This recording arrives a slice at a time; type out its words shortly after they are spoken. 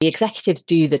The executives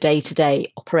do the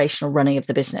day-to-day operational running of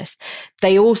the business.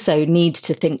 They also need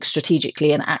to think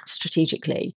strategically and act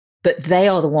strategically, but they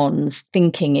are the ones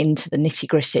thinking into the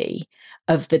nitty-gritty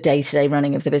of the day-to-day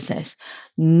running of the business.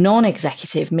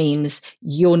 Non-executive means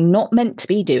you're not meant to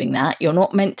be doing that. You're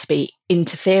not meant to be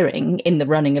interfering in the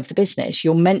running of the business.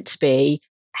 You're meant to be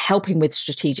helping with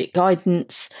strategic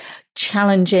guidance,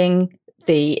 challenging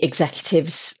the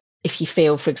executives. If you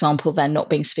feel, for example, they're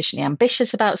not being sufficiently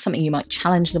ambitious about something, you might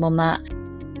challenge them on that.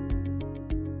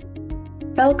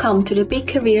 Welcome to the Big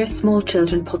Career Small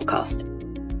Children podcast.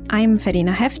 I'm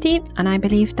Verena Hefti, and I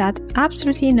believe that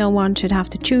absolutely no one should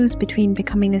have to choose between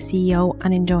becoming a CEO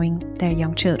and enjoying their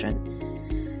young children.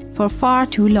 For far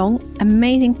too long,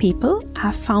 amazing people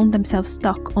have found themselves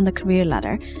stuck on the career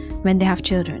ladder when they have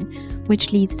children,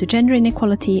 which leads to gender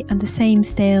inequality and the same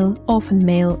stale, often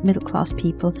male, middle-class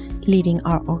people leading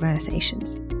our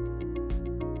organizations.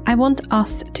 I want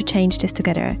us to change this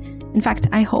together. In fact,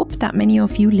 I hope that many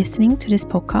of you listening to this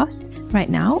podcast right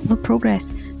now will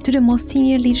progress to the most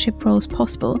senior leadership roles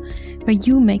possible, where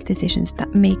you make decisions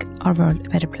that make our world a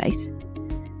better place.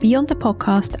 Beyond the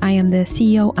podcast, I am the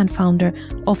CEO and founder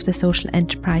of the social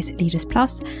enterprise Leaders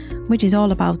Plus, which is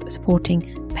all about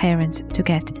supporting parents to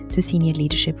get to senior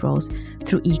leadership roles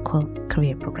through equal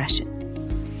career progression.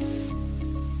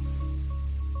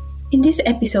 In this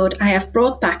episode, I have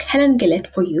brought back Helen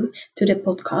Gillett for you to the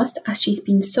podcast, as she's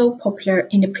been so popular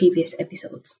in the previous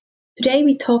episodes. Today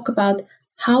we talk about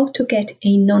how to get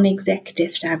a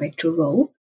non-executive director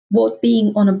role, what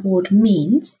being on a board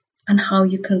means, and how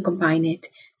you can combine it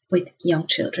with young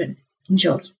children.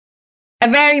 Enjoy. A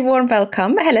very warm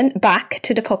welcome, Helen, back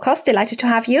to the podcast. Delighted to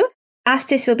have you. As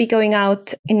this will be going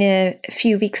out in a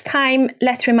few weeks' time,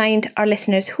 let's remind our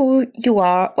listeners who you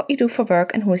are, what you do for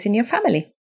work, and who is in your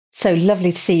family. So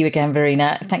lovely to see you again,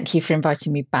 Verena. Thank you for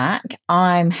inviting me back.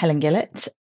 I'm Helen Gillett.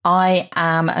 I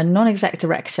am a non-exec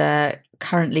director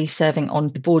currently serving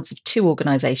on the boards of two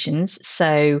organisations.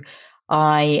 So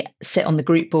I sit on the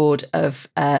group board of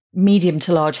a medium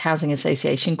to large housing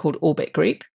association called Orbit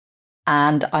Group.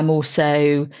 And I'm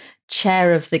also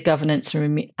chair of the governance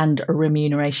and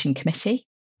remuneration committee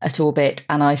at Orbit.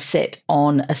 And I sit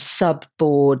on a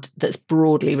sub-board that's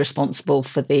broadly responsible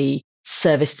for the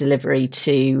service delivery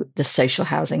to the social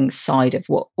housing side of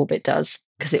what Orbit does,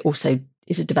 because it also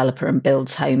is a developer and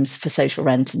builds homes for social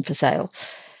rent and for sale.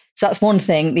 So that's one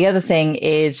thing. The other thing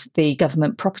is the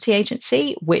Government Property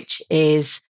Agency, which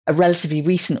is a relatively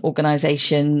recent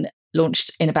organisation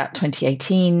launched in about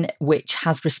 2018, which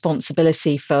has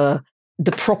responsibility for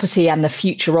the property and the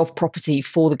future of property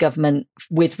for the government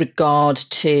with regard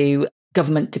to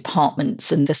government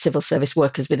departments and the civil service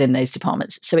workers within those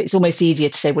departments. So it's almost easier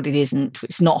to say what it isn't.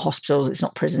 It's not hospitals, it's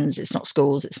not prisons, it's not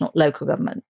schools, it's not local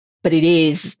government. But it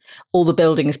is all the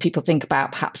buildings people think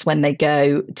about perhaps when they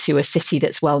go to a city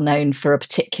that's well known for a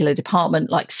particular department,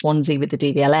 like Swansea with the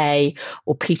DVLA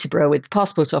or Peterborough with the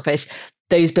Passport Office.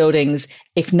 Those buildings,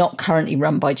 if not currently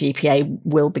run by GPA,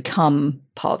 will become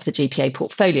part of the GPA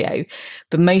portfolio.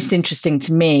 But most interesting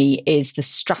to me is the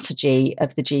strategy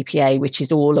of the GPA, which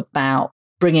is all about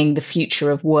bringing the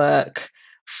future of work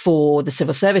for the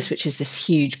civil service, which is this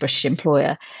huge British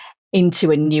employer,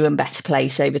 into a new and better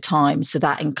place over time. So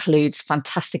that includes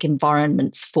fantastic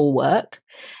environments for work.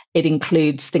 It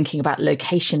includes thinking about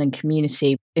location and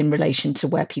community in relation to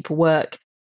where people work.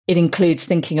 It includes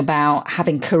thinking about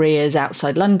having careers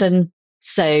outside London.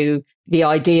 So the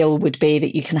ideal would be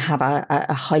that you can have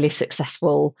a highly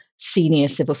successful senior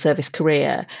civil service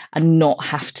career and not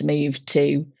have to move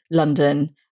to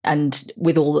London, and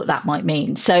with all that might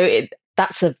mean. So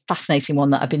that's a fascinating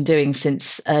one that I've been doing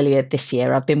since earlier this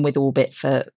year. I've been with Orbit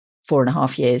for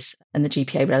 4.5 years and the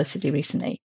GPA relatively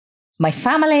recently. My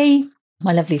family,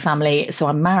 my lovely family. So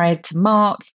I'm married to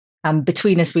Mark, and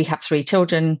between us, we have 3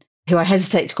 children who I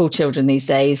hesitate to call children these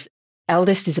days.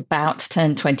 Eldest is about to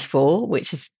turn 24,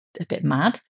 which is a bit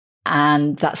mad.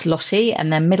 And that's Lottie.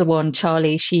 And then middle one,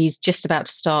 Charlie, she's just about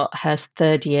to start her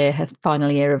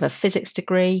final year of a physics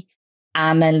degree.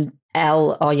 And then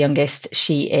Elle, our youngest,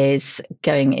 she's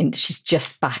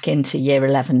just back into year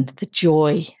 11, the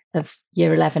joy of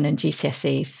year 11 and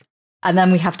GCSEs. And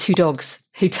then we have 2 dogs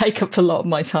who take up a lot of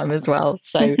my time as well.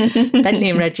 So Bentley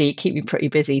and Reggie keep me pretty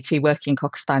busy, 2 working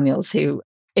Cocker Spaniels who,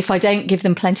 if I don't give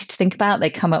them plenty to think about, they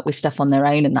come up with stuff on their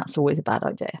own, and that's always a bad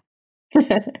idea.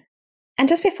 And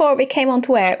just before we came on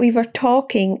to air, we were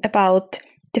talking about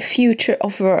the future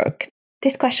of work.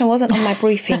 This question wasn't on my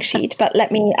briefing sheet, but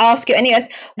let me ask you anyways,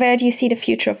 where do you see the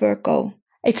future of work go?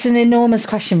 It's an enormous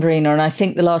question, Verena, and I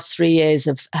think the last 3 years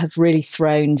have really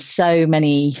thrown so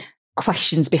many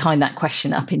questions behind that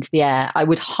question up into the air. I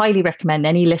would highly recommend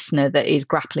any listener that is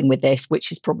grappling with this,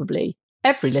 which is probably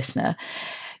every listener,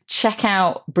 check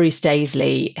out Bruce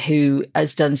Daisley, who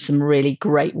has done some really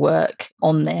great work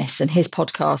on this, and his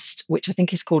podcast, which I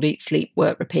think is called Eat, Sleep,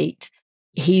 Work, Repeat.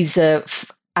 He's,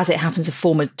 as it happens, a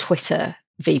former Twitter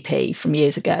VP from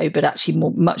years ago, but actually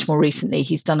much more recently,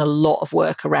 he's done a lot of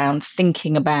work around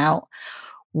thinking about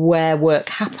where work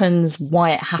happens,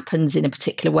 why it happens in a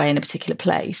particular way in a particular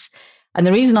place. And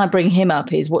the reason I bring him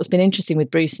up is what's been interesting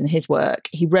with Bruce and his work.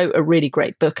 He wrote a really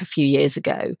great book a few years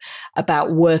ago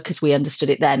about work as we understood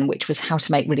it then, which was how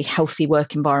to make really healthy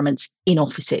work environments in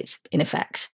offices, in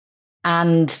effect.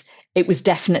 And it was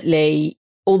definitely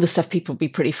all the stuff people would be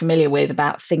pretty familiar with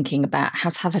about thinking about how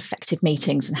to have effective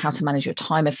meetings and how to manage your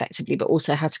time effectively, but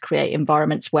also how to create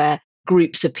environments where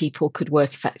groups of people could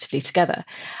work effectively together.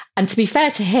 And to be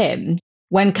fair to him,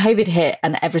 when COVID hit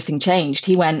and everything changed,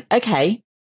 he went, okay,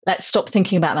 let's stop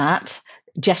thinking about that.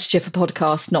 Gesture for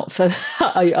podcast, not for,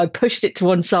 I pushed it to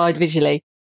one side visually.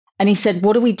 And he said,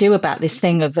 what do we do about this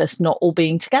thing of us not all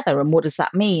being together? And what does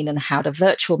that mean? And how do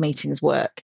virtual meetings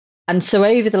work? And so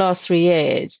over the last 3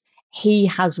 years, he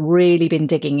has really been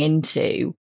digging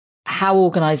into how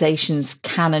organizations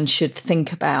can and should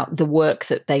think about the work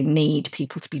that they need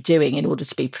people to be doing in order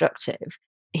to be productive.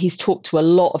 He's talked to a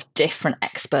lot of different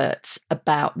experts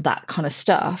about that kind of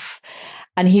stuff.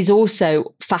 And he's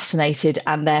also fascinated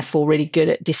and therefore really good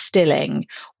at distilling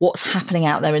what's happening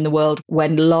out there in the world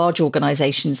when large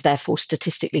organizations, therefore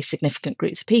statistically significant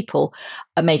groups of people,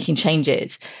 are making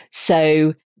changes.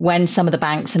 So when some of the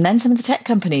banks and then some of the tech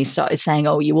companies started saying,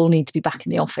 oh, you all need to be back in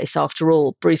the office after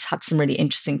all, Bruce had some really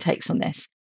interesting takes on this,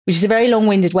 which is a very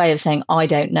long-winded way of saying, I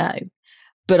don't know.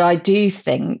 But I do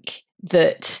think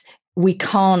that we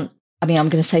can't, I'm going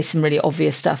to say some really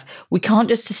obvious stuff. We can't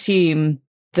just assume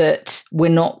that we're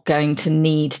not going to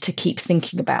need to keep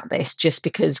thinking about this just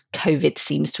because COVID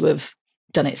seems to have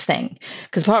done its thing.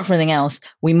 Because apart from anything else,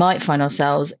 we might find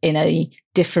ourselves in a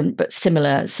different but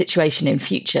similar situation in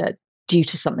future due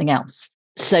to something else.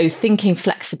 So thinking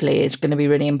flexibly is going to be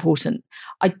really important.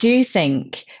 I do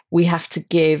think we have to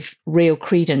give real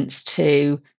credence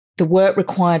to the work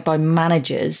required by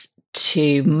managers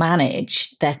to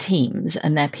manage their teams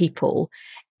and their people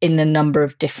in a number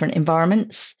of different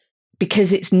environments.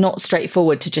 Because it's not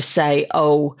straightforward to just say,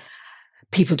 oh,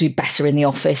 people do better in the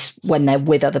office when they're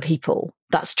with other people.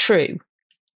 That's true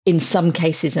in some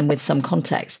cases and with some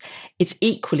contexts. It's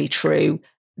equally true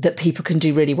that people can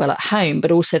do really well at home,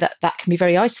 but also that can be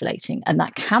very isolating and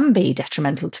that can be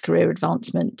detrimental to career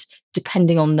advancement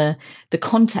depending on the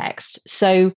context.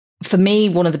 So for me,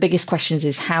 one of the biggest questions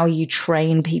is how you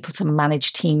train people to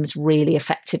manage teams really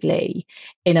effectively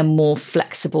in a more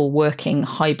flexible working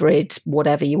hybrid,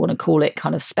 whatever you want to call it,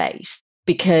 kind of space.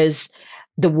 Because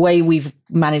the way we've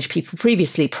managed people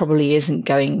previously probably isn't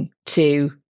going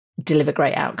to deliver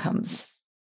great outcomes.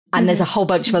 And there's a whole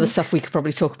bunch of other stuff we could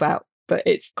probably talk about, but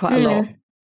it's quite a lot.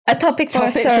 A topic for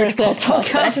a third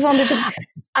podcast. I just wanted to...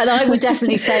 And I would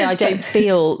definitely say I don't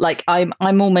feel like I'm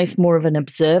almost more of an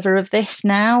observer of this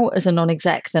now as a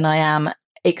non-exec than I am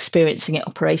experiencing it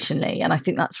operationally. And I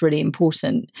think that's really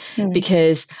important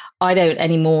because I don't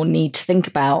anymore need to think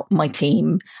about my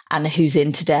team and who's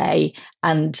in today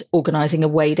and organising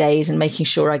away days and making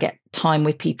sure I get time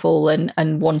with people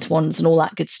and one-to-ones and all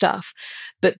that good stuff.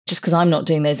 But just because I'm not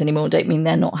doing those anymore, don't mean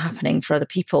they're not happening for other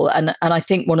people. And I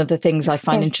think one of the things I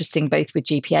find interesting both with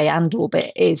GPA and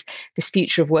Orbit is this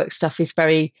future of work stuff is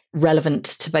very relevant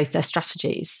to both their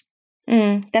strategies.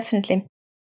 Definitely.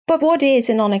 But what is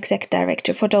a non-exec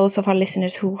director for those of our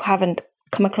listeners who haven't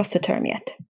come across the term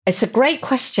yet? It's a great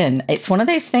question. It's one of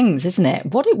those things, isn't it?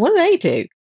 What do they do?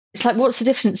 It's like, what's the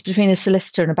difference between a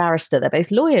solicitor and a barrister? They're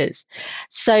both lawyers.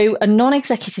 So a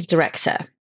non-executive director,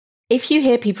 if you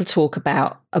hear people talk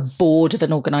about a board of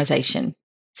an organisation,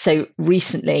 so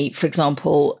recently, for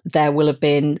example, there will have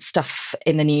been stuff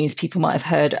in the news people might have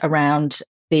heard around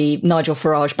the Nigel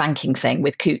Farage banking thing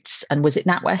with Coutts, and was it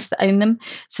NatWest that owned them?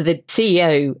 So the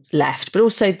CEO left, but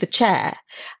also the chair.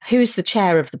 Who's the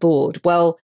chair of the board?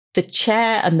 Well, the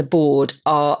chair and the board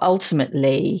are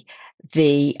ultimately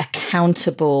the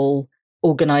accountable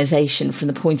organisation from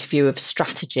the point of view of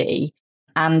strategy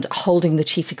and holding the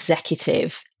chief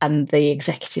executive and the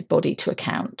executive body to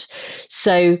account.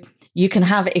 So you can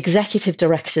have executive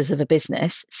directors of a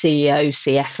business, CEO,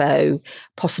 CFO,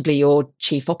 possibly your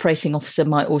chief operating officer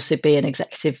might also be an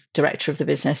executive director of the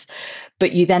business.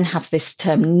 But you then have this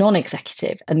term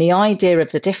non-executive. And the idea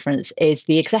of the difference is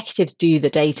the executives do the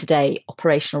day-to-day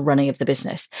operational running of the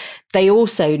business. They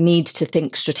also need to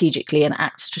think strategically and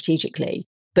act strategically,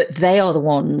 but they are the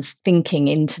ones thinking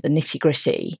into the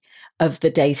nitty-gritty of the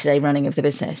day-to-day running of the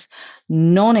business.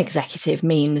 Non-executive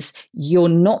means you're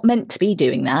not meant to be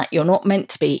doing that. You're not meant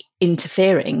to be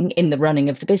interfering in the running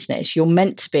of the business. You're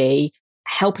meant to be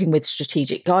helping with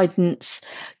strategic guidance,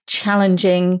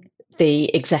 challenging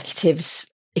the executives.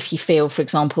 If you feel, for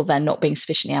example, they're not being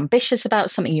sufficiently ambitious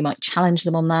about something, you might challenge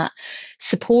them on that.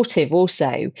 Supportive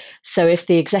also. So if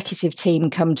the executive team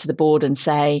come to the board and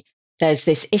say, there's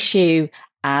this issue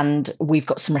and we've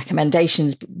got some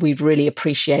recommendations, but we'd really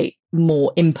appreciate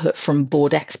more input from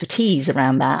board expertise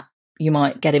around that, you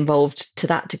might get involved to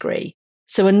that degree.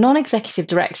 So a non-executive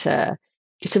director,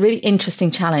 it's a really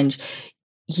interesting challenge.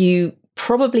 You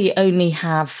probably only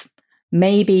have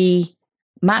maybe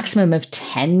maximum of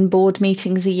 10 board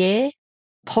meetings a year,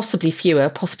 possibly fewer,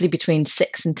 possibly between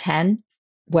 6 and 10,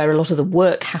 where a lot of the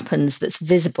work happens that's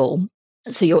visible.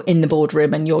 So you're in the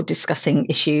boardroom and you're discussing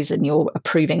issues and you're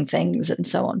approving things and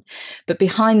so on. But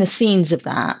behind the scenes of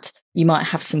that, you might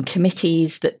have some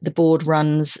committees that the board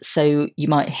runs. So you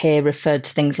might hear referred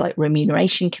to things like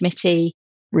remuneration committee.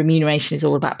 Remuneration is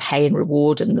all about pay and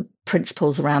reward and the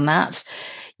principles around that.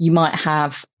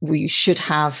 We should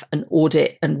have an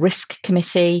audit and risk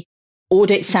committee.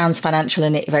 Audit sounds financial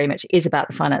and it very much is about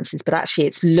the finances, but actually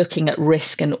it's looking at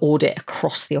risk and audit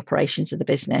across the operations of the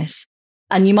business.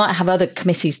 And you might have other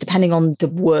committees depending on the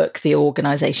work the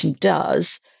organisation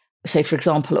does. So, for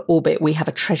example, at Orbit, we have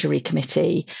a treasury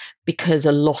committee because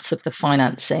a lot of the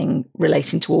financing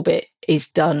relating to Orbit is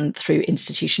done through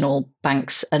institutional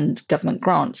banks and government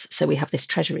grants. So we have this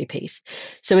treasury piece.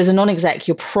 So as a non-exec,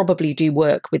 you'll probably do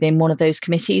work within one of those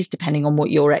committees, depending on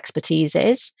what your expertise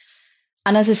is.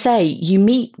 And as I say, you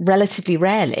meet relatively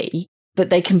rarely, but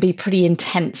they can be pretty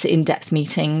intense, in-depth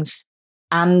meetings.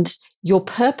 And your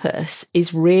purpose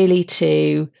is really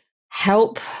to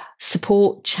help,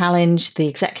 support, challenge the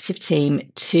executive team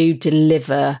to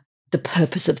deliver the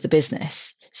purpose of the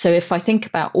business. So if I think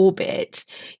about Orbit,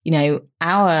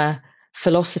 our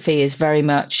philosophy is very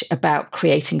much about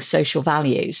creating social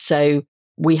value. So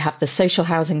we have the social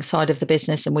housing side of the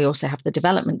business and we also have the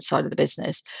development side of the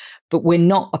business, but we're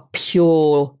not a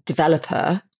pure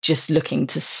developer just looking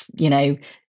to,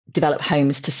 develop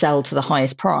homes to sell to the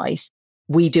highest price.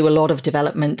 We do a lot of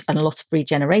development and a lot of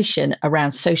regeneration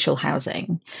around social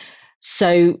housing.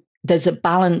 So there's a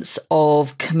balance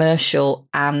of commercial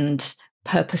and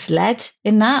purpose-led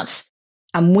in that.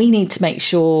 And we need to make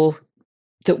sure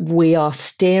that we are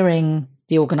steering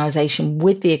the organisation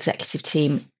with the executive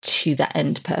team to that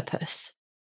end purpose.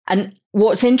 And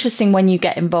what's interesting when you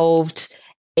get involved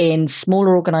in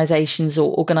smaller organisations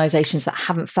or organisations that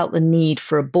haven't felt the need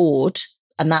for a board,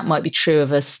 and that might be true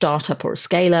of a startup or a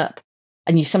scale-up,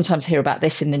 and you sometimes hear about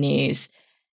this in the news,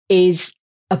 is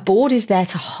a board is there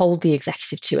to hold the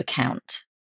executive to account.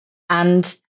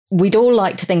 And we'd all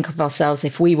like to think of ourselves,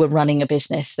 if we were running a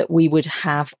business, that we would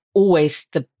have always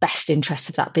the best interests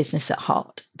of that business at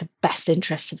heart, the best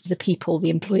interests of the people, the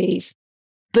employees.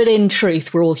 But in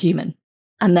truth, we're all human.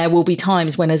 And there will be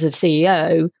times when, as a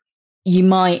CEO, you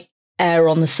might err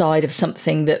on the side of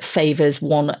something that favours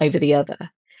one over the other.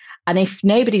 And if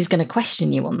nobody's going to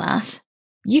question you on that,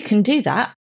 you can do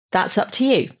that. That's up to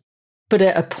you. But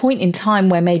at a point in time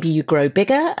where maybe you grow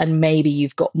bigger and maybe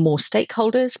you've got more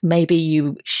stakeholders, maybe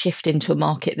you shift into a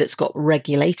market that's got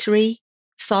regulatory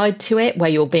side to it, where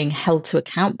you're being held to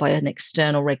account by an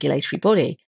external regulatory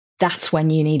body, that's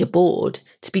when you need a board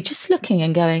to be just looking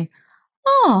and going,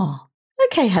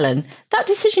 okay, Helen, that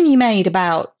decision you made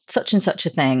about such and such a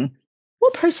thing,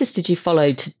 what process did you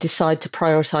follow to decide to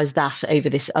prioritise that over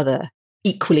this other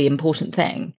equally important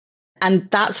thing? And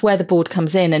that's where the board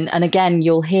comes in. And again,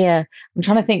 you'll hear, I'm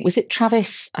trying to think, was it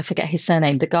Travis? I forget his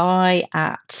surname, the guy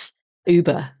at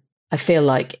Uber. I feel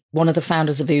like one of the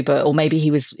founders of Uber, or maybe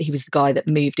he was the guy that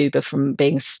moved Uber from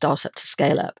being a startup to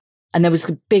scale up. And there was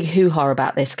a big hoo-ha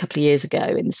about this a couple of years ago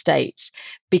in the States,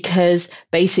 because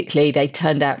basically they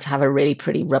turned out to have a really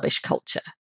pretty rubbish culture,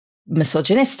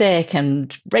 misogynistic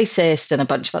and racist and a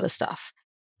bunch of other stuff.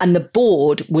 And the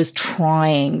board was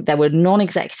trying, there were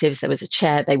non-executives, there was a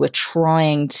chair, they were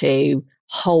trying to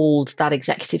hold that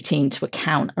executive team to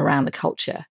account around the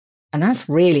culture. And that's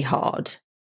really hard.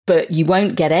 But you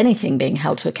won't get anything being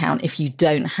held to account if you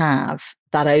don't have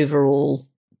that overall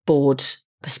board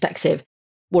perspective.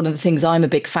 One of the things I'm a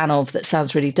big fan of that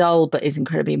sounds really dull, but is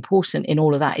incredibly important in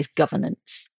all of that is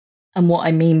governance. And what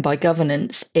I mean by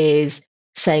governance is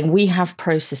saying we have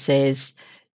processes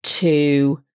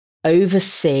to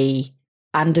oversee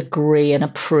and agree and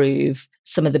approve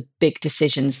some of the big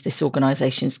decisions this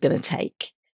organisation is going to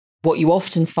take. What you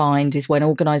often find is when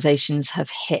organisations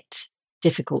have hit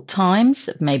difficult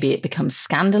times, maybe it becomes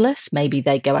scandalous, maybe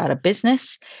they go out of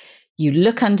business, you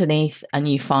look underneath and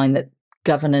you find that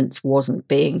governance wasn't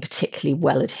being particularly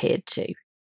well adhered to.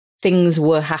 Things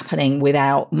were happening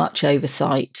without much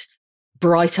oversight.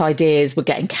 Bright ideas were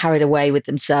getting carried away with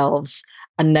themselves,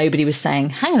 and nobody was saying,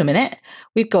 hang on a minute,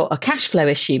 we've got a cash flow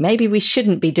issue. Maybe we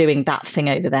shouldn't be doing that thing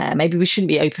over there. Maybe we shouldn't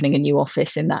be opening a new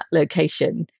office in that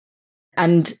location.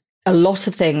 And a lot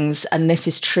of things, and this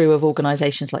is true of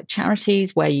organizations like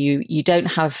charities, where you don't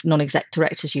have non-exec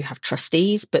directors, you have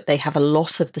trustees, but they have a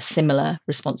lot of the similar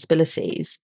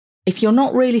responsibilities. If you're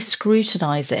not really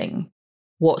scrutinizing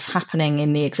what's happening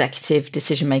in the executive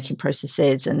decision-making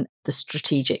processes and the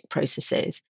strategic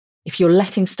processes, if you're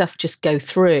letting stuff just go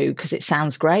through because it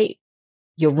sounds great,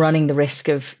 you're running the risk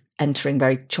of entering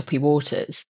very choppy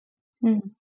waters.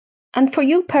 Mm. And for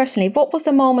you personally, what was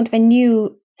the moment when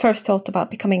you first thought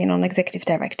about becoming a non-executive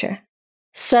director?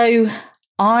 So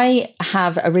I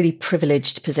have a really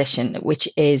privileged position, which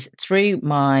is through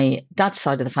my dad's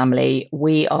side of the family.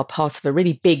 We are part of a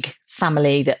really big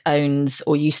family that owns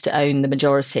or used to own the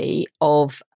majority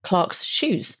of Clark's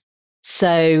shoes.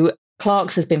 So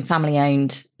Clark's has been family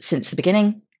owned since the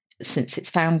beginning, since its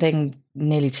founding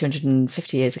nearly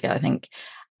 250 years ago, I think.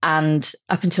 And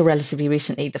up until relatively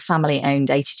recently, the family owned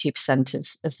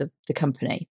 82% of the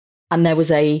company. And there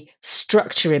was a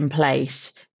structure in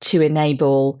place to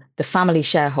enable the family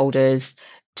shareholders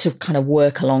to kind of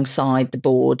work alongside the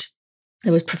board.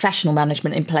 There was professional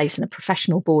management in place and a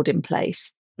professional board in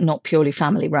place, not purely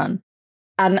family run.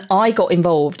 And I got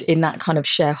involved in that kind of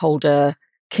shareholder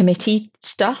committee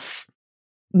stuff.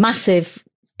 Massive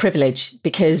privilege,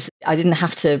 because I didn't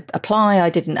have to apply. I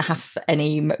didn't have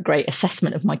any great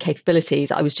assessment of my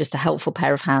capabilities. I was just a helpful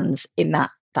pair of hands in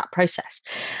that process.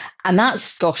 And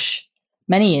that's,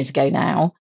 many years ago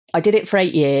now. I did it for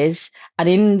 8 years. And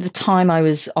in the time I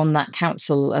was on that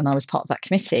council and I was part of that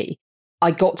committee,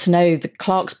 I got to know the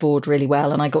Clark's board really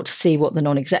well. And I got to see what the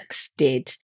non-execs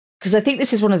did. Because I think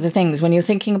this is one of the things when you're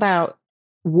thinking about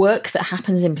work that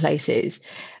happens in places,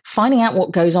 finding out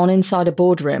what goes on inside a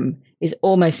boardroom is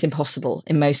almost impossible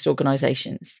in most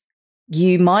organizations.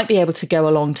 You might be able to go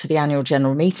along to the annual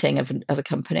general meeting of a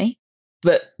company,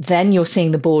 but then you're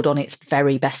seeing the board on its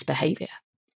very best behavior.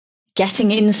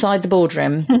 Getting inside the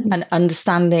boardroom and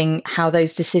understanding how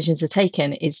those decisions are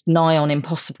taken is nigh on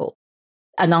impossible.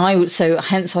 And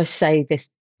hence I say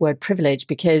this word privilege,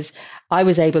 because I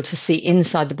was able to see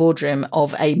inside the boardroom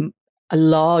of a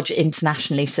large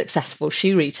internationally successful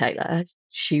shoe retailer,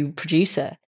 shoe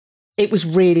producer. It was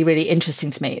really, really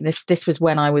interesting to me. This was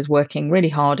when I was working really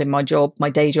hard in my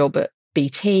day job at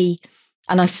BT.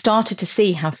 And I started to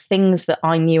see how things that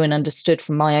I knew and understood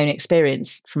from my own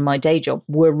experience from my day job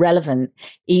were relevant,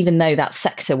 even though that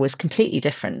sector was completely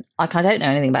different. Like, I don't know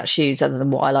anything about shoes other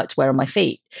than what I like to wear on my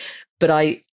feet.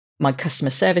 But my customer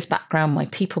service background, my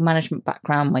people management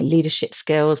background, my leadership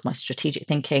skills, my strategic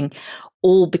thinking,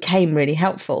 all became really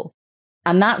helpful.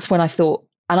 And that's when I thought,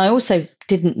 and I also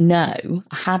I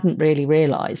hadn't really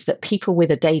realized that people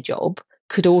with a day job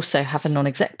could also have a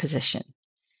non-exec position.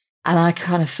 And I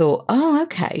kind of thought, oh,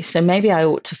 okay, so maybe I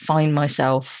ought to find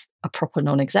myself a proper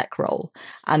non-exec role.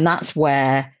 And that's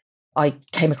where I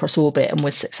came across Orbit and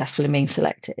was successful in being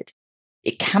selected.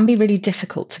 It can be really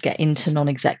difficult to get into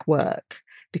non-exec work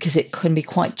because it can be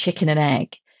quite chicken and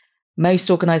egg. Most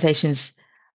organizations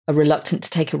are reluctant to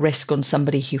take a risk on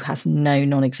somebody who has no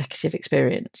non-executive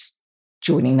experience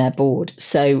joining their board.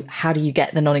 So how do you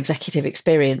get the non-executive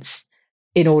experience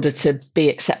in order to be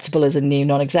acceptable as a new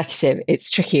non-executive? It's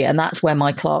tricky. And that's where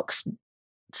my Clark's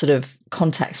sort of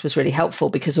context was really helpful,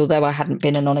 because although I hadn't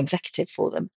been a non-executive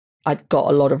for them, I'd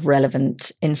got a lot of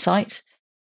relevant insight.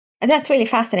 And that's really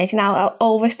fascinating. Now, I'll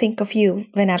always think of you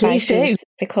when I buy shoes,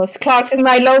 because Clark's is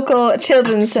my local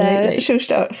children's shoe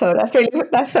store. So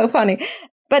that's so funny.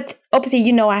 But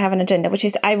obviously, I have an agenda, which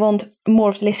is I want more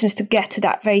of the listeners to get to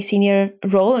that very senior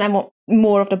role. And I want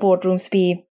more of the boardrooms to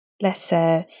be less,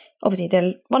 obviously,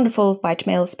 they're wonderful white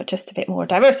males, but just a bit more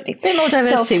diversity. A bit more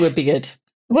diversity would be good.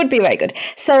 Would be very good.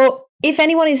 So if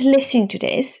anyone is listening to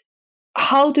this,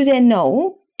 how do they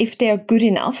know if they're good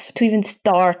enough to even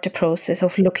start the process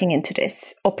of looking into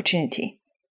this opportunity?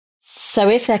 So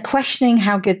if they're questioning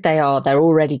how good they are, they're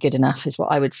already good enough, is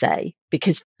what I would say,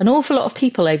 because an awful lot of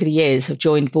people over the years have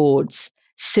joined boards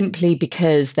simply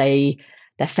because they're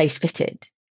face fitted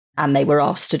and they were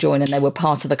asked to join, and they were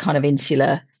part of a kind of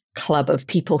insular club of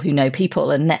people who know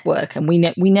people and network. And we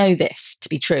know this to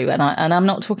be true. And I'm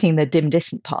not talking the dim,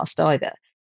 distant past either.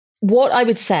 What I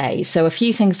would say, so a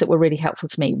few things that were really helpful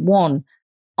to me. One,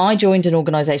 I joined an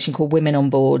organization called Women on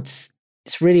Boards.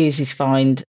 It's really easy to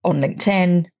find on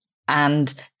LinkedIn,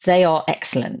 and they are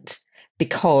excellent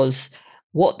because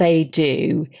what they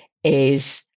do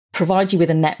is provide you with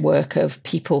a network of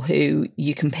people who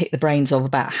you can pick the brains of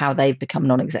about how they've become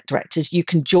non-exec directors. You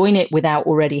can join it without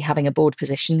already having a board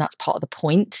position. That's part of the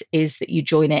point, is that you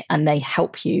join it and they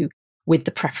help you with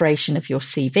the preparation of your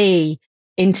CV,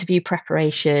 interview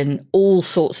preparation, all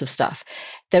sorts of stuff.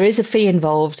 There is a fee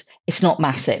involved. It's not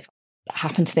massive. I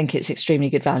happen to think it's extremely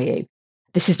good value.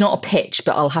 This is not a pitch,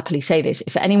 but I'll happily say this.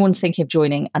 If anyone's thinking of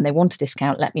joining and they want a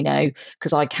discount, let me know,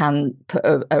 because I can put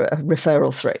a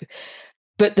referral through.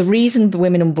 But the reason the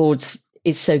Women on Boards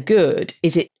is so good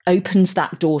is it opens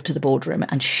that door to the boardroom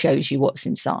and shows you what's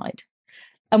inside.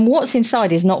 And what's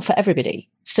inside is not for everybody.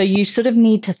 So you sort of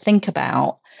need to think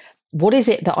about, what is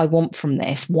it that I want from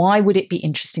this? Why would it be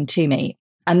interesting to me?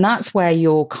 And that's where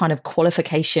your kind of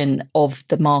qualification of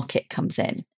the market comes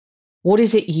in. What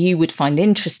is it you would find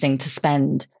interesting to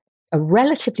spend a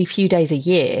relatively few days a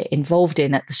year involved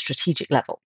in at the strategic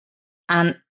level?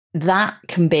 And that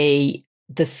can be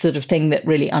the sort of thing that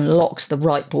really unlocks the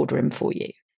right boardroom for you.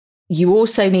 You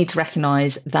also need to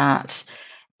recognize that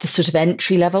the sort of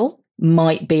entry level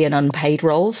might be an unpaid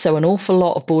role. So an awful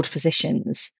lot of board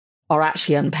positions are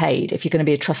actually unpaid. If you're going to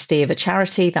be a trustee of a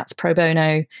charity, that's pro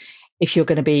bono. If you're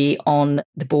going to be on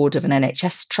the board of an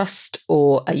NHS trust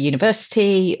or a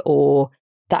university or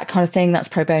that kind of thing, that's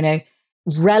pro bono.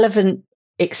 Relevant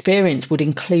experience would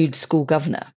include school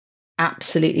governor.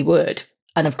 Absolutely would.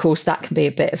 And of course, that can be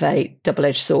a bit of a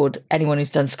double-edged sword. Anyone who's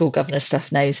done school governor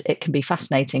stuff knows it can be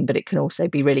fascinating, but it can also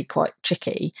be really quite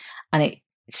tricky. And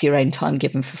it's your own time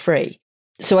given for free.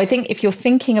 So I think if you're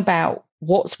thinking about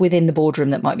what's within the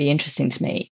boardroom that might be interesting to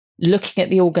me, looking at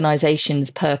the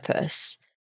organization's purpose,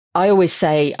 I always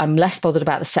say I'm less bothered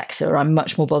about the sector. I'm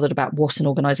much more bothered about what an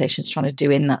organization is trying to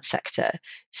do in that sector.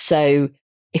 So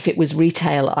if it was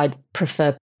retail, I'd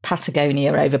prefer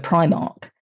Patagonia over Primark,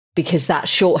 because that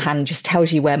shorthand just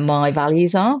tells you where my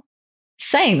values are.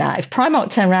 Saying that, if Primark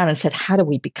turned around and said, how do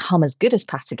we become as good as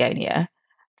Patagonia?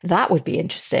 That would be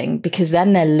interesting, because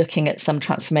then they're looking at some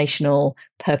transformational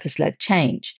purpose-led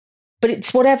change. But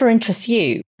it's whatever interests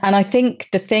you. And I think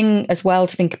the thing as well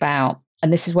to think about,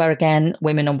 and this is where, again,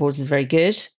 Women on Boards is very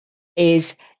good,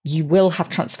 is you will have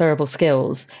transferable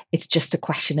skills. It's just a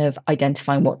question of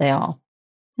identifying what they are.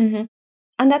 Mm-hmm.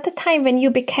 And at the time when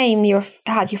you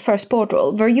had your first board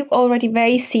role, were you already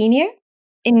very senior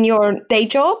in your day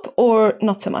job or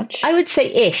not so much? I would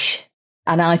say ish.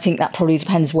 And I think that probably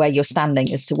depends where you're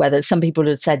standing as to whether some people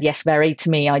had said, yes, very. To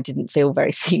me, I didn't feel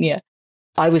very senior.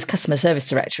 I was customer service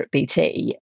director at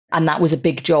BT, and that was a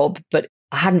big job, but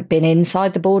I hadn't been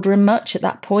inside the boardroom much at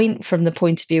that point, from the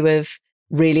point of view of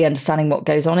really understanding what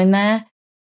goes on in there.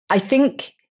 I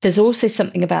think there's also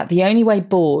something about the only way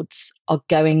boards are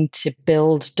going to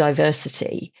build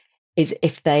diversity is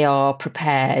if they are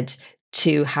prepared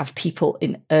to have people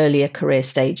in earlier career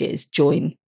stages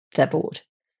join their board.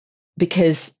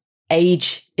 Because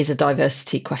age is a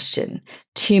diversity question.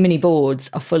 Too many boards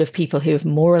are full of people who have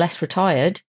more or less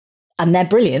retired, and they're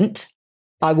brilliant.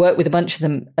 I work with a bunch of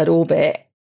them at Orbit,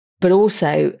 but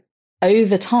also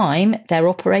over time, their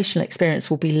operational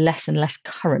experience will be less and less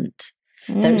current.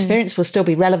 Their experience will still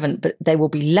be relevant, but they will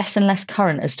be less and less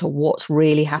current as to what's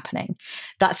really happening.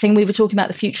 That thing we were talking about,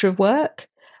 the future of work,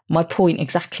 my point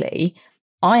exactly.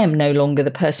 I am no longer the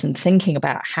person thinking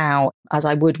about how, as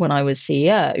I would when I was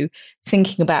CEO,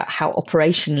 thinking about how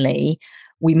operationally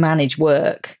we manage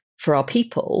work for our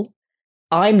people.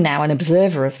 I'm now an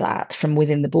observer of that from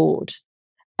within the board.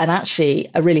 And actually,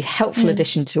 a really helpful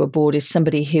addition to a board is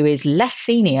somebody who is less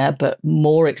senior, but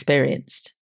more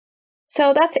experienced.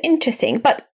 So that's interesting.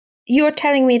 But you're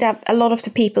telling me that a lot of the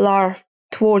people are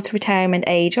towards retirement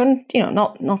age, and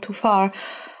not too far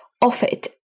off it.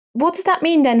 What does that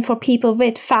mean then for people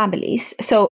with families?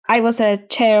 So I was a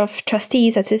chair of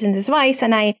trustees at Citizens' Advice,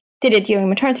 and I did it during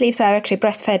maternity leave. So I actually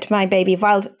breastfed my baby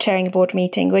while chairing a board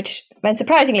meeting, which went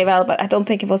surprisingly well, but I don't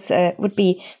think it was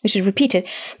we should repeat it.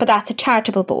 But that's a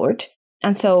charitable board.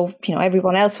 And so,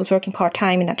 everyone else was working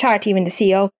part-time in that charity, even the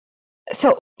CEO.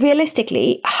 So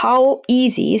realistically, how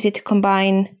easy is it to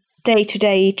combine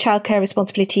day-to-day childcare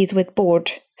responsibilities with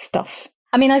board stuff?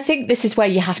 I mean, I think this is where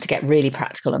you have to get really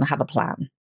practical and have a plan,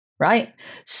 right?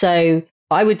 So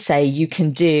I would say you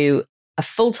can do a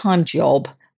full-time job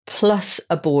plus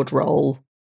a board role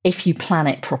if you plan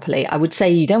it properly. I would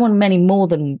say you don't want many more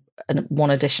than one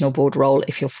additional board role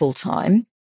if you're full-time.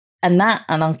 And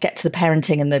I'll get to the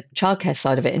parenting and the childcare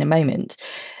side of it in a moment.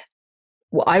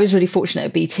 Well, I was really fortunate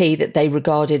at BT that they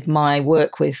regarded my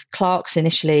work with Clark's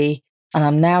initially, and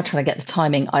I'm now trying to get the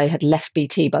timing. I had left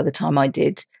BT by the time I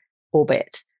did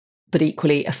Orbit, but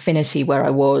equally Affinity, where I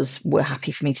was, were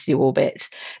happy for me to do Orbit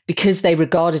because they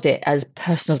regarded it as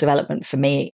personal development for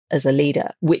me as a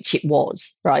leader, which it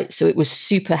was, right? So it was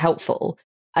super helpful.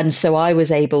 And so I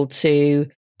was able to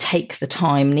take the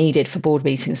time needed for board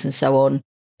meetings and so on,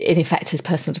 in effect, as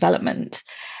personal development.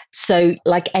 So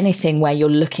like anything where you're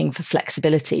looking for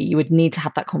flexibility, you would need to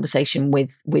have that conversation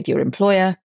with your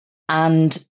employer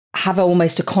and have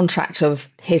almost a contract of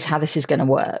here's how this is going to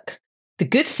work. The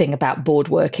good thing about board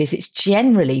work is it's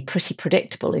generally pretty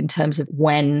predictable in terms of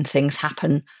when things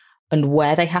happen and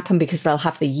where they happen, because they'll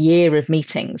have the year of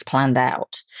meetings planned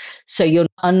out. So you're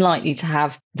unlikely to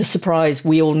have the surprise,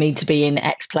 we all need to be in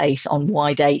X place on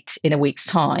Y date in a week's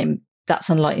time. That's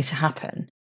unlikely to happen.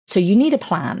 So you need a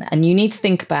plan, and you need to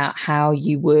think about how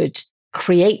you would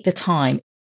create the time.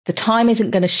 The time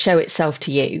isn't going to show itself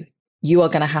to you. You are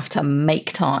going to have to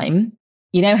make time.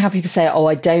 You know how people say, oh,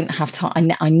 I don't have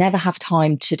time. I never have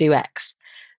time to do X.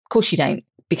 Of course you don't,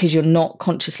 because you're not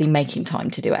consciously making time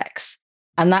to do X.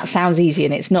 And that sounds easy,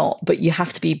 and it's not, but you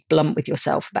have to be blunt with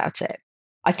yourself about it.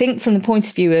 I think from the point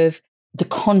of view of the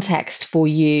context for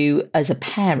you as a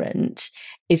parent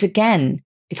is, again,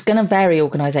 it's going to vary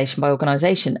organisation by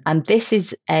organisation. And this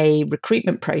is a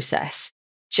recruitment process,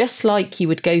 just like you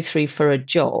would go through for a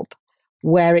job,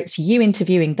 where it's you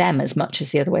interviewing them as much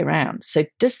as the other way around. So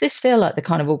does this feel like the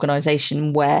kind of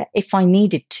organisation where if I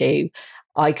needed to,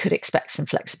 I could expect some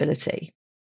flexibility?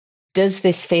 Does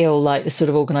this feel like the sort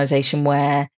of organisation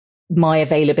where my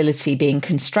availability being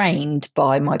constrained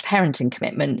by my parenting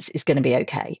commitments is going to be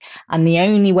okay? And the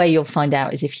only way you'll find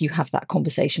out is if you have that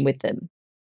conversation with them.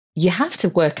 You have to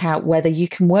work out whether you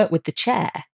can work with the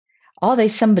chair. Are they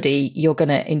somebody you're going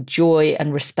to enjoy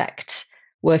and respect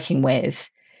working with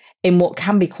in what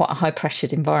can be quite a high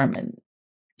pressured environment?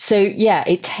 So yeah,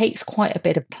 it takes quite a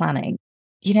bit of planning.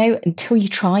 You know, until you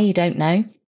try, you don't know.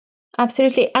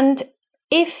 Absolutely. And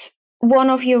if one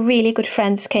of your really good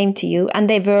friends came to you and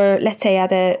they were, let's say,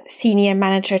 at a senior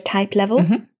manager type level,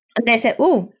 and they said,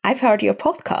 oh, I've heard your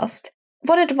podcast.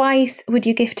 What advice would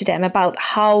you give to them about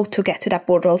how to get to that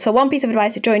board role? So one piece of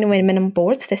advice is join women on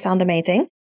boards. They sound amazing.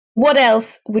 What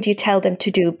else would you tell them to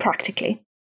do practically?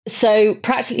 So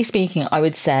practically speaking, I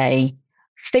would say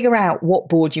figure out what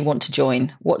board you want to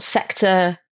join, what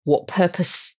sector, what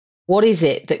purpose, what is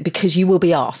it that, because you will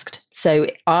be asked. So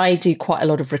I do quite a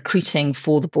lot of recruiting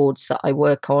for the boards that I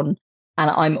work on.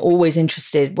 And I'm always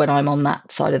interested when I'm on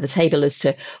that side of the table as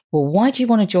to, well, why do you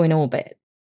want to join Orbit?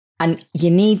 And you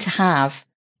need to have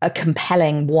a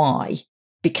compelling why,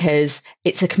 because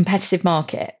it's a competitive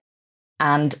market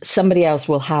and somebody else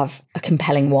will have a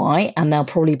compelling why, and they'll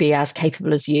probably be as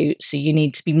capable as you. So you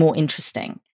need to be more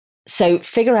interesting. So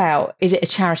figure out, is it a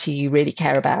charity you really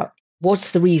care about? What's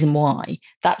the reason why?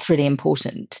 That's really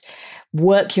important.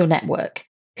 Work your network.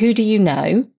 Who do you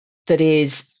know that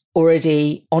is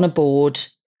already on a board?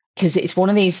 Because it's one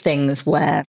of these things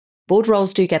where board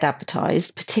roles do get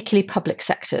advertised, particularly public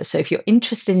sector. So if you're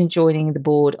interested in joining the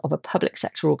board of a public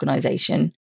sector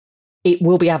organisation, it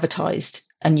will be advertised,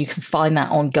 and you can find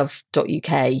that on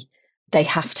gov.uk. They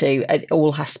have to, it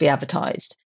all has to be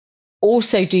advertised.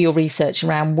 Also do your research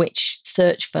around which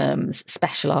search firms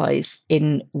specialise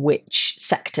in which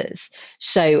sectors.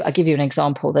 So I'll give you an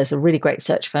example. There's a really great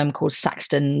search firm called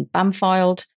Saxton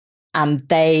Bamfield, and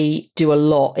they do a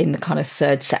lot in the kind of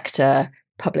third sector,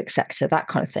 public sector, that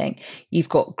kind of thing. You've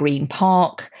got Green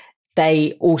Park.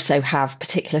 They also have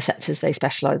particular sectors they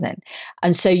specialise in.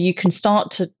 And so you can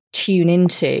start to tune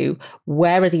into,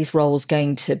 where are these roles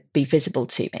going to be visible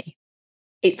to me?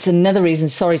 It's another reason,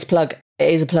 sorry to plug,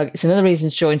 it is a plug, it's another reason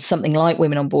to join something like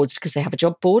Women on Boards, because they have a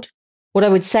job board. What I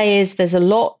would say is there's a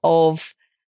lot of,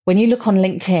 when you look on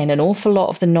LinkedIn, an awful lot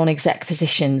of the non-exec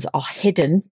positions are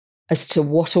hidden as to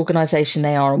what organisation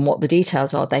they are and what the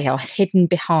details are. They are hidden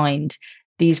behind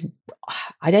these,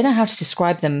 I don't know how to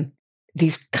describe them,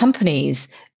 these companies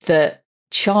that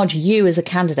charge you as a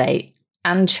candidate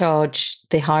and charge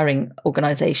the hiring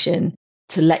organisation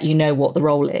to let you know what the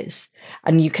role is.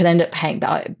 And you can end up paying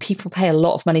that. People pay a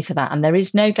lot of money for that, and there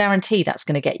is no guarantee that's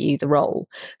going to get you the role.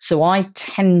 So I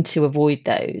tend to avoid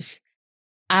those,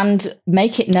 and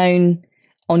make it known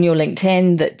on your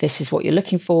LinkedIn that this is what you're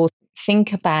looking for.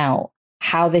 Think about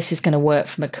how this is going to work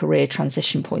from a career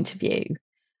transition point of view,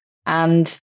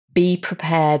 and be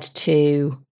prepared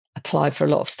to apply for a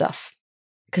lot of stuff,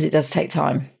 because it does take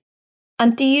time.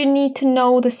 And do you need to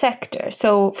know the sector?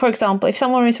 So, for example, if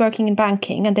someone is working in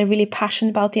banking and they're really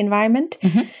passionate about the environment,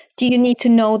 do you need to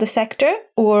know the sector,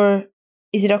 or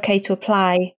is it okay to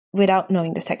apply without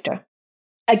knowing the sector?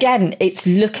 Again, it's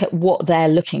look at what they're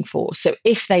looking for. So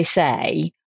if they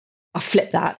say, I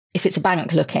flip that. If it's a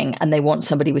bank looking and they want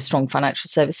somebody with strong financial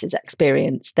services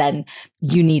experience, then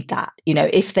you need that.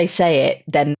 If they say it,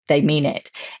 then they mean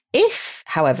it. If,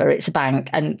 however, it's a bank,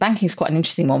 and banking is quite an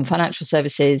interesting one, financial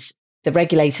services, the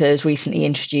regulators recently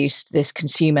introduced this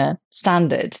consumer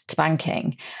standard to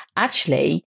banking.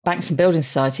 Actually, banks and building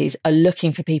societies are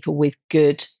looking for people with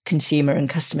good consumer and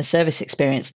customer service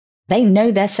experience. They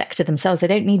know their sector themselves. They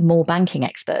don't need more banking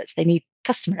experts. They need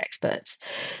customer experts.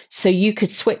 So you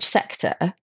could switch sector,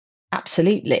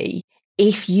 absolutely,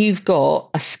 if you've got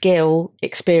a skill,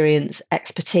 experience,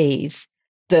 expertise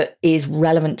that is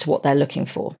relevant to what they're looking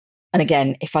for. And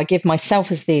again, if I give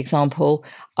myself as the example,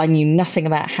 I knew nothing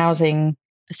about housing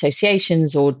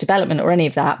associations or development or any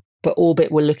of that, but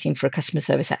Orbit were looking for a customer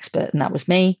service expert, and that was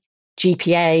me.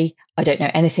 GPA, I don't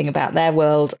know anything about their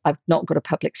world. I've not got a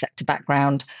public sector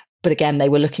background, but again, they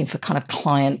were looking for kind of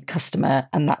client, customer,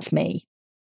 and that's me.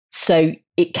 So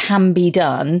it can be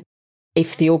done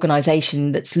if the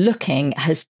organisation that's looking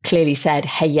has clearly said,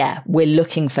 hey, yeah, we're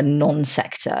looking for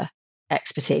non-sector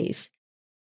expertise.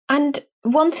 And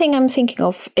one thing I'm thinking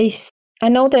of is, I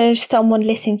know there's someone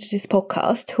listening to this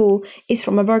podcast who is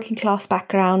from a working class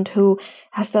background, who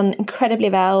has done incredibly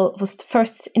well, was the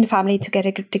first in the family to get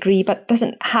a degree, but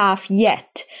doesn't have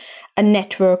yet a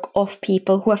network of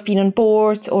people who have been on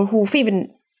boards or who've even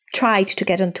tried to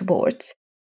get onto boards.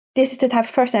 This is the type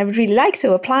of person I would really like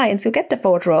to apply and to get the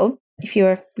board role. If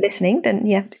you're listening, then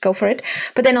yeah, go for it.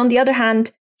 But then on the other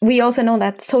hand, we also know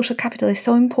that social capital is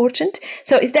so important.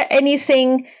 So is there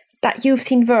anything that you've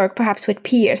seen work, perhaps with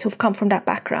peers who've come from that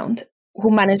background, who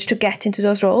managed to get into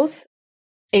those roles?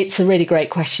 It's a really great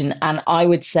question. And I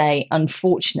would say,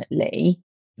 unfortunately,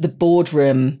 the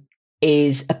boardroom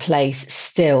is a place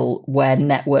still where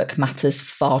network matters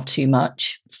far too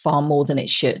much, far more than it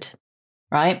should,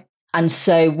 right? And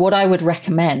so what I would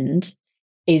recommend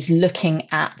is looking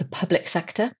at the public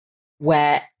sector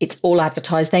where it's all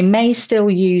advertised. They may still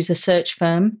use a search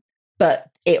firm, but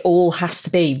it all has to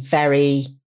be very,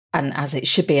 and as it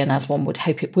should be, and as one would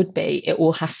hope it would be, it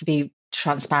all has to be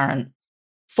transparent.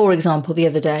 For example, the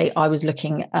other day I was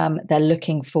looking, they're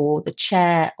looking for the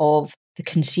chair of the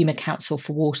Consumer Council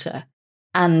for Water.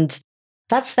 And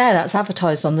that's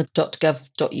advertised on the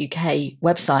 .gov.uk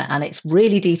website, and it's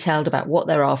really detailed about what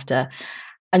they're after.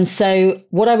 And so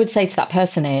what I would say to that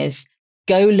person is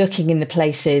go looking in the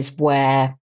places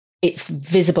where it's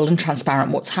visible and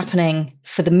transparent what's happening.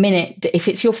 For the minute, if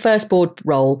it's your first board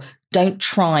role, don't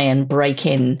try and break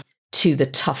in to the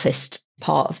toughest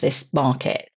part of this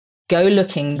market. Go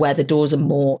looking where the doors are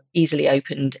more easily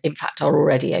opened, in fact, are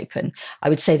already open. I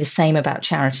would say the same about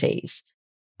charities.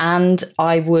 And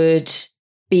I would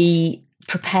be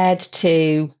prepared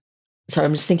to, sorry,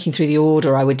 I'm just thinking through the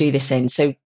order I would do this in.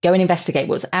 So go and investigate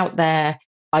what's out there.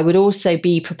 I would also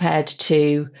be prepared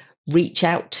to reach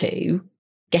out to,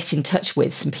 get in touch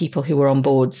with some people who are on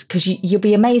boards, because you'll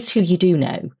be amazed who you do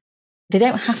know. They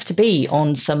don't have to be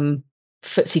on some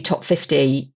FTSE top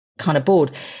 50 kind of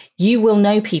board. You will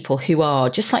know people who are,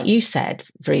 just like you said,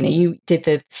 Verena, you did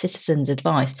the citizens'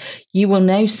 advice. You will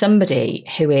know somebody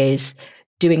who is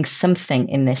doing something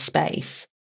in this space.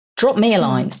 Drop me a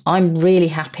line. I'm really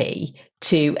happy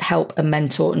to help and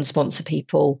mentor and sponsor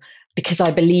people because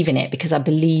I believe in it, because I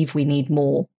believe we need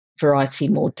more variety,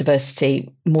 more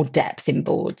diversity, more depth in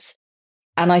boards.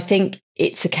 And I think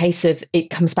it's a case of,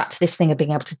 it comes back to this thing of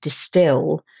being able to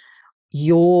distill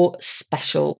your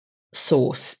special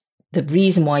source, the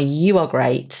reason why you are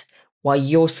great, why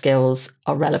your skills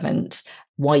are relevant,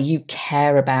 why you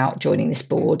care about joining this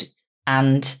board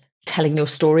and telling your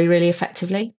story really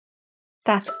effectively.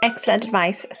 That's excellent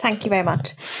advice. Thank you very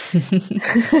much.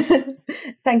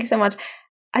 Thank you so much.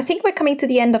 I think we're coming to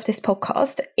the end of this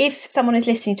podcast. If someone is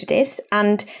listening to this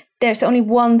and there's only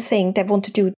one thing they want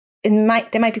to do, they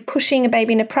might be pushing a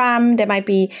baby in a pram, they might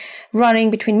be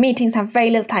running between meetings, have very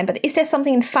little time, but is there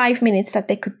something in 5 minutes that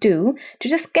they could do to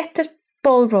just get the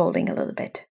ball rolling a little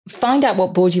bit? Find out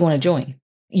what board you want to join.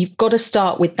 You've got to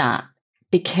start with that,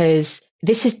 because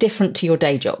this is different to your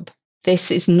day job.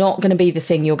 This is not going to be the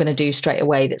thing you're going to do straight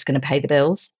away that's going to pay the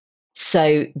bills.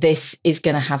 So this is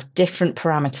going to have different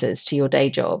parameters to your day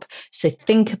job. So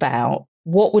think about,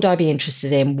 what would I be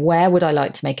interested in? Where would I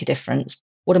like to make a difference?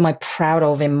 What am I proud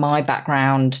of in my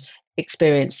background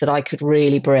experience that I could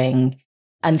really bring?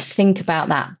 And think about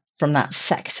that from that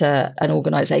sector and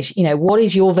organisation. What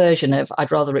is your version of,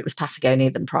 I'd rather it was Patagonia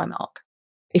than Primark?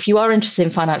 If you are interested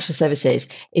in financial services,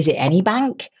 is it any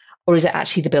bank? Or is it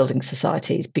actually the building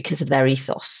societies because of their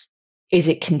ethos? Is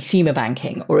it consumer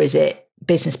banking, or is it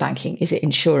business banking? Is it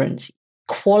insurance?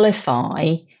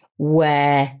 Qualify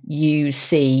where you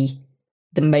see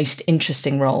the most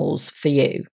interesting roles for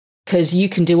you. because you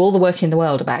can do all the work in the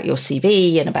world about your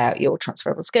CV and about your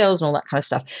transferable skills and all that kind of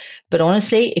stuff. But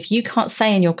honestly, if you can't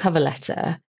say in your cover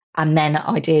letter, and then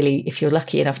ideally, if you're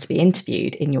lucky enough to be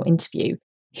interviewed in your interview,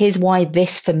 here's why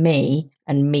this for me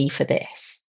and me for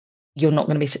this, you're not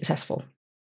going to be successful.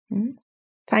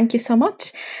 Thank you so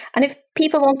much. And if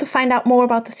people want to find out more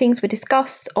about the things we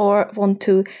discussed or want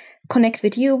to connect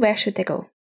with you, where should they go?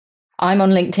 I'm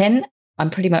on LinkedIn. I'm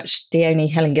pretty much the only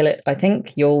Helen Gillett, I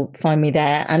think. You'll find me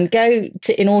there. And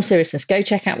in all seriousness, go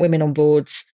check out Women on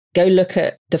Boards. Go look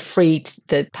at the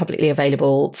freely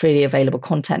available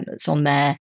content that's on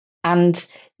there.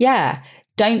 And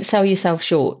don't sell yourself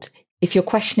short. If you're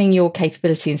questioning your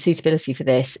capability and suitability for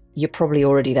this, you're probably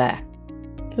already there.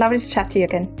 Lovely to chat to you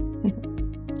again.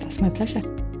 That's my pleasure.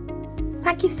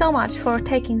 Thank you so much for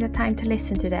taking the time to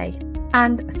listen today.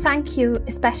 And thank you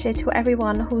especially to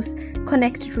everyone who's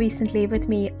connected recently with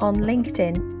me on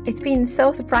LinkedIn. It's been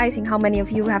so surprising how many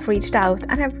of you have reached out,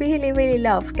 and I really, really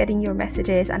love getting your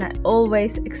messages, and I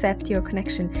always accept your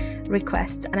connection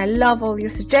requests. And I love all your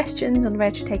suggestions on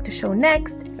where to take the show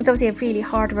next. It's obviously a really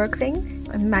hard work thing.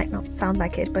 It might not sound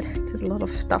like it, but there's a lot of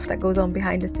stuff that goes on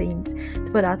behind the scenes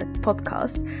to put out the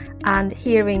podcast, and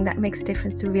hearing that makes a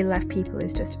difference to real life people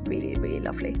is just really, really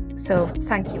lovely. So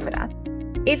thank you for that.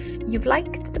 If you've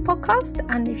liked the podcast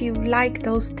and if you like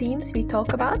those themes we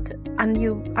talk about and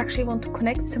you actually want to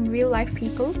connect with some real life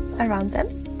people around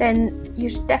them, then you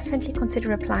should definitely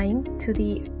consider applying to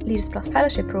the Leaders Plus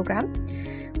Fellowship Program,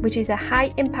 which is a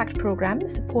high impact program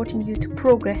supporting you to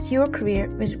progress your career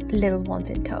with little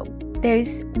ones in tow. There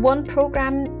is one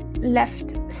program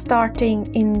left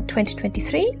starting in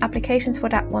 2023. Applications for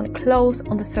that one close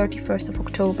on the 31st of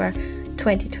October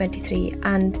 2023,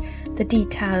 and the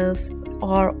details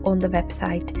are on the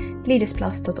website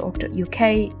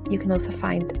leadersplus.org.uk. You can also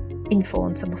find info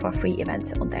on some of our free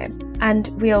events on there. And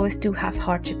we always do have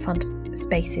hardship fund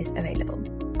spaces available.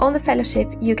 On the fellowship,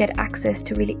 you get access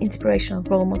to really inspirational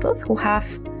role models who have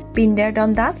been there,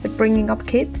 done that with bringing up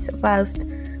kids whilst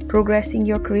progressing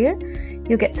your career.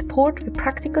 You get support with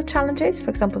practical challenges,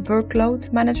 for example,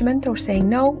 workload management or saying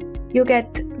no. You'll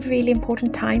get really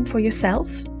important time for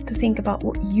yourself to think about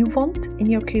what you want in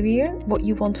your career, what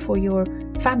you want for your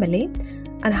family,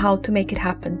 and how to make it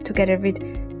happen together with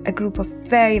a group of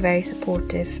very, very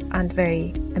supportive and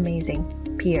very amazing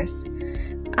peers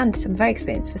and some very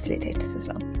experienced facilitators as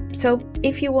well. So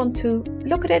if you want to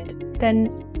look at it, then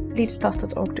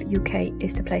leadersplus.org.uk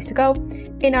is the place to go.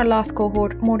 In our last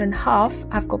cohort, more than half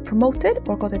have got promoted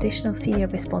or got additional senior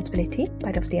responsibility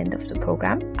by the end of the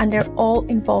program, and they're all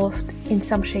involved in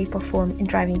some shape or form in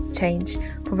driving change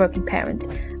for working parents.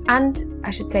 And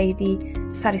I should say the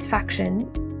satisfaction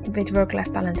with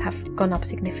work-life balance have gone up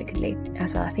significantly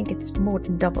as well. I think it's more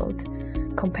than doubled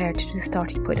compared to the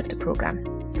starting point of the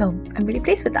program. So I'm really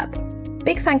pleased with that.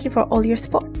 Big thank you for all your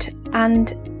support,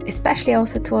 and especially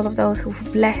also to all of those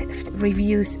who've left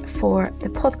reviews for the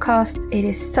podcast. It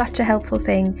is such a helpful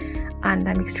thing, and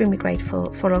I'm extremely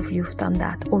grateful for all of you who've done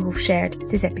that or who've shared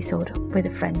this episode with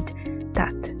a friend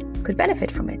that could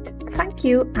benefit from it. Thank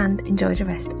you, and enjoy the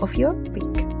rest of your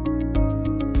week.